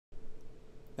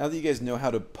Now that you guys know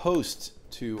how to post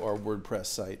to our WordPress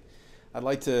site, I'd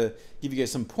like to give you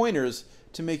guys some pointers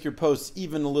to make your posts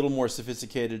even a little more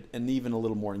sophisticated and even a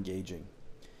little more engaging.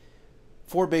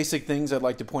 4 basic things I'd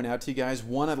like to point out to you guys.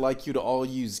 1, I'd like you to all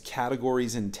use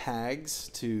categories and tags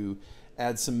to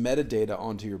add some metadata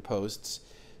onto your posts.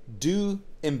 Do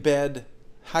embed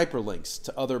hyperlinks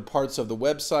to other parts of the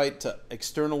website, to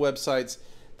external websites.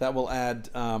 That will add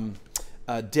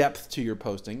depth to your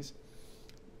postings.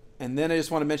 And then I just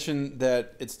want to mention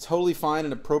that it's totally fine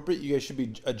and appropriate. You guys should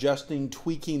be adjusting,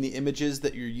 tweaking the images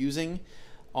that you're using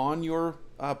on your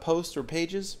posts or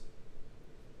pages.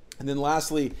 And then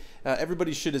lastly,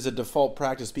 everybody should, as a default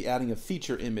practice, be adding a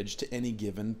feature image to any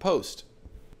given post.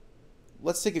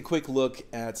 Let's take a quick look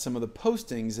at some of the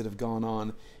postings that have gone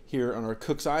on here on our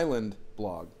Cook's Island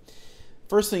blog.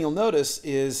 First thing you'll notice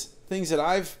is things that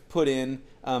I've put in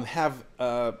have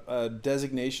a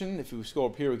designation. If we scroll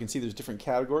up here, we can see there's different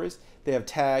categories. They have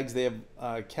tags, they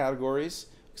have categories.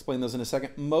 Explain those in a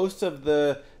second. Most of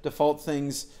the default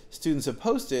things students have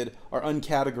posted are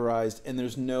uncategorized and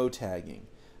there's no tagging.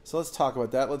 So let's talk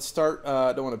about that. Let's start,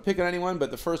 I don't want to pick on anyone,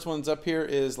 but the first one's up here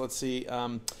is, let's see,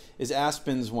 is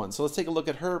Aspen's one. So let's take a look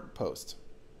at her post.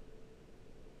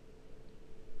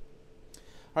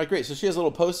 All right, great. So she has a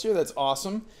little post here. That's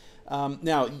awesome.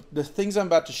 Now, the things I'm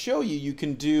about to show you, you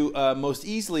can do most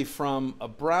easily from a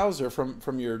browser,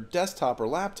 from your desktop or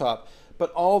laptop,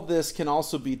 but all this can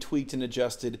also be tweaked and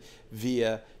adjusted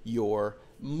via your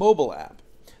mobile app.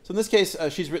 So in this case,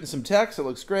 she's written some text. It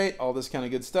looks great, all this kind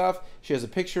of good stuff. She has a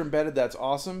picture embedded. That's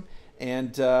awesome.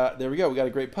 And there we go. We got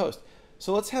a great post.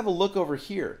 So let's have a look over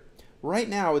here. Right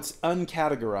now, it's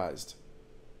uncategorized.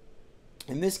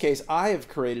 In this case, I have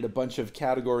created a bunch of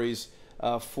categories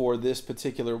for this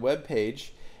particular web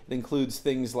page. It includes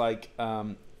things like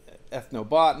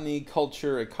ethnobotany,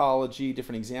 culture, ecology,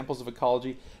 different examples of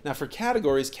ecology. Now for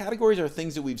categories, categories are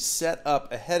things that we've set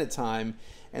up ahead of time,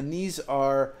 and these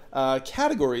are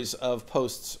categories of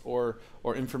posts or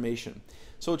information.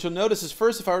 So what you'll notice is,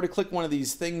 first, if I were to click one of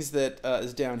these things that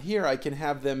is down here, I can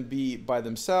have them be by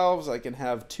themselves, I can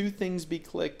have 2 things be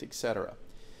clicked, etc.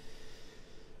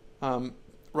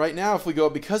 Right now, if we go,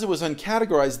 because it was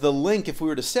uncategorized, the link, if we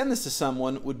were to send this to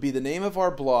someone, would be the name of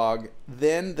our blog,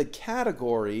 then the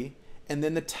category, and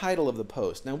then the title of the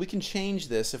post. Now we can change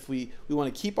this if we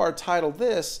want to keep our title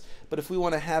this, but if we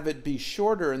want to have it be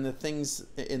shorter in the things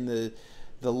in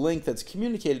the link that's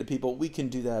communicated to people, we can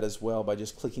do that as well by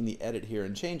just clicking the edit here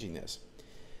and changing this.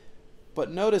 But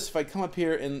notice if I come up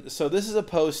here, and so this is a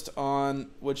post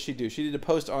on, what'd she do? She did a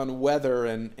post on weather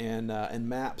and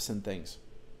maps and things.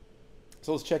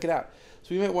 So let's check it out.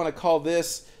 So we might want to call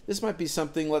this might be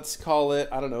something, let's call it,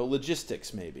 I don't know,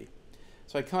 logistics maybe.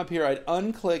 So I come up here, I'd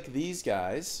unclick these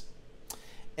guys,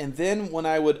 and then when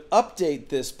I would update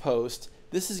this post,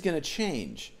 this is going to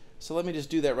change. So let me just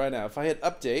do that right now. If I hit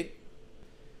update,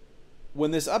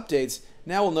 when this updates,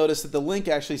 now we'll notice that the link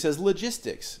actually says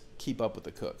logistics, keep up with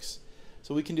the cooks.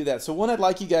 So we can do that. So one, I'd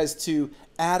like you guys to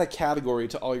add a category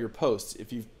to all your posts.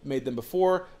 If you've made them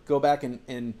before, go back and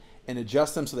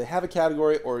adjust them so they have a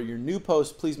category, or your new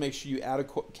post, please make sure you add a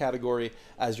category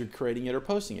as you're creating it or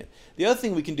posting it. The other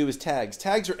thing we can do is tags.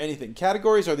 Tags are anything.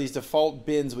 Categories are these default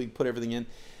bins we put everything in.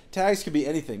 Tags could be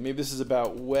anything. Maybe this is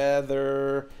about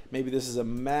weather, maybe this is a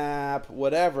map,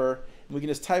 whatever. And we can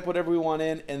just type whatever we want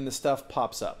in and the stuff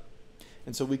pops up.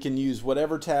 And so we can use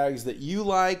whatever tags that you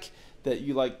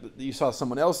you saw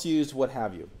someone else use, what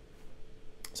have you.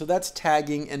 So that's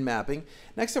tagging and mapping.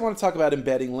 Next, I want to talk about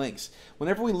embedding links.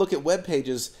 Whenever we look at web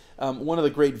pages, one of the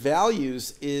great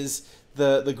values is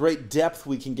the great depth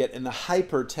we can get in the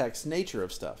hypertext nature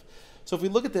of stuff. So if we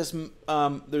look at this, there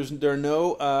are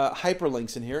no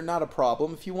hyperlinks in here, not a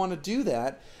problem. If you want to do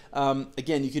that,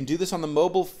 again, you can do this on the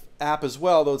mobile app as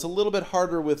well, though it's a little bit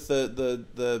harder with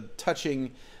the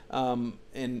touching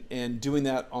and doing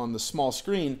that on the small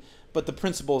screen. But the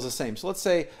principle is the same. So let's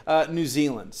say New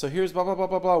Zealand. So here's blah, blah, blah,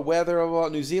 blah, blah, weather, blah, blah,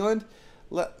 New Zealand.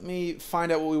 Let me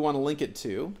find out what we want to link it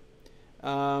to.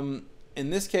 In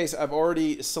this case, I've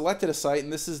already selected a site,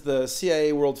 and this is the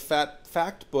CIA World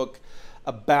Fact Book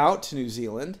about New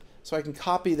Zealand. So I can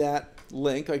copy that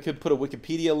link. I could put a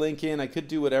Wikipedia link in. I could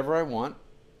do whatever I want.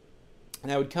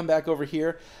 And I would come back over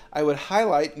here. I would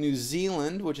highlight New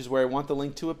Zealand, which is where I want the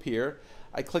link to appear.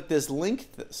 I click this link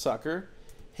sucker,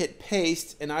 hit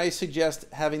paste, and I suggest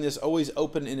having this always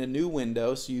open in a new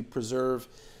window so you preserve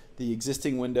the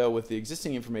existing window with the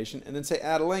existing information, and then say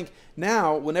add a link.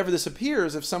 Now, whenever this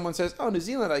appears, if someone says, oh, New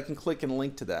Zealand, I can click and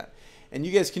link to that. And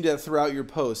you guys can do that throughout your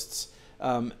posts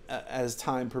as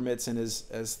time permits and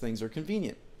as things are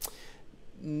convenient.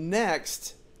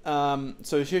 Next,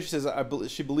 So here she says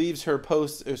she believes her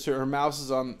post, so her mouse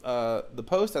is on the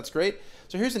post. That's great.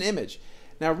 So here's an image.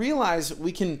 Now realize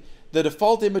we can, the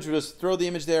default image, we'll just throw the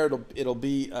image there. It'll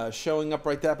be showing up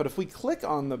right there. But if we click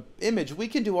on the image, we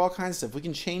can do all kinds of stuff. We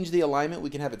can change the alignment. We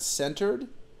can have it centered.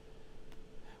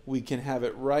 We can have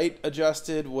it right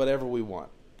adjusted, whatever we want.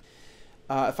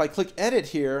 If I click edit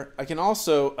here, I can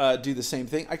also do the same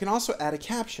thing. I can also add a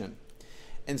caption.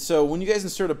 And so when you guys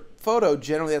insert a photo,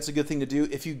 generally that's a good thing to do.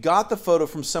 If you got the photo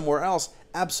from somewhere else,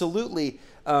 absolutely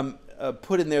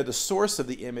put in there the source of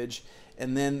the image,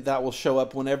 and then that will show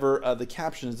up whenever the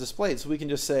caption is displayed. So we can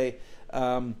just say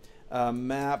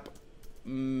map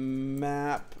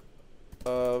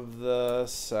of the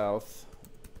South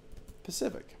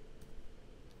Pacific.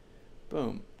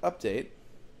 Boom, update.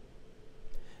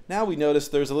 Now we notice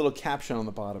there's a little caption on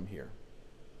the bottom here.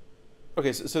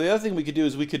 Okay, so the other thing we could do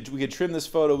is we could trim this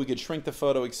photo, we could shrink the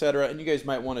photo, etc. And you guys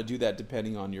might want to do that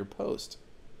depending on your post.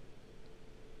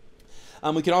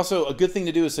 We can also, a good thing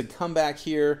to do is to come back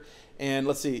here and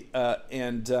let's see,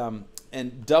 and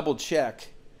double check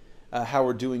how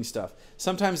we're doing stuff.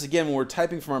 Sometimes, again, when we're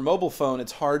typing from our mobile phone,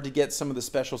 it's hard to get some of the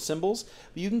special symbols.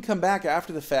 But you can come back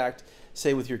after the fact,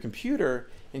 say with your computer,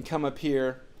 and come up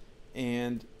here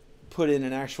and put in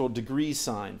an actual degree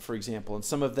sign, for example, and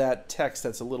some of that text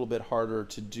that's a little bit harder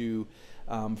to do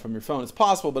from your phone. It's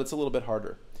possible, but it's a little bit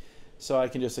harder. So I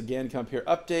can just, again, come up here,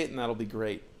 update, and that'll be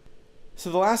great. So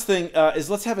the last thing is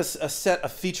let's have a set a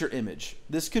feature image.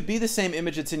 This could be the same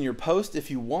image that's in your post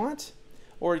if you want,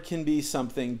 or it can be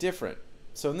something different.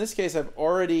 So in this case, I've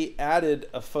already added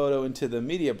a photo into the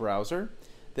media browser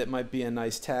that might be a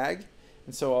nice tag.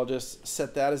 And so I'll just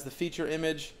set that as the feature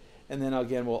image, and then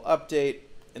again, we'll update,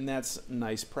 and that's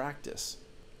nice practice.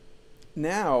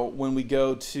 Now, when we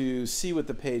go to see what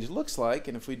the page looks like,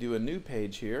 and if we do a new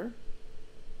page here,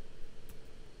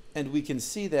 and we can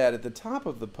see that at the top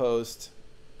of the post,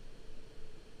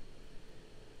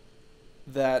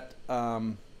 that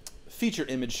feature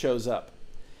image shows up.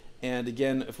 And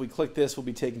again, if we click this, we'll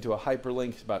be taken to a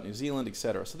hyperlink about New Zealand,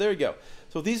 etc. So there you go.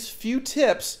 So with these few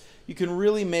tips, you can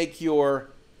really make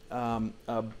your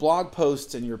blog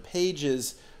posts and your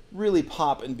pages really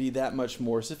pop and be that much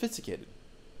more sophisticated.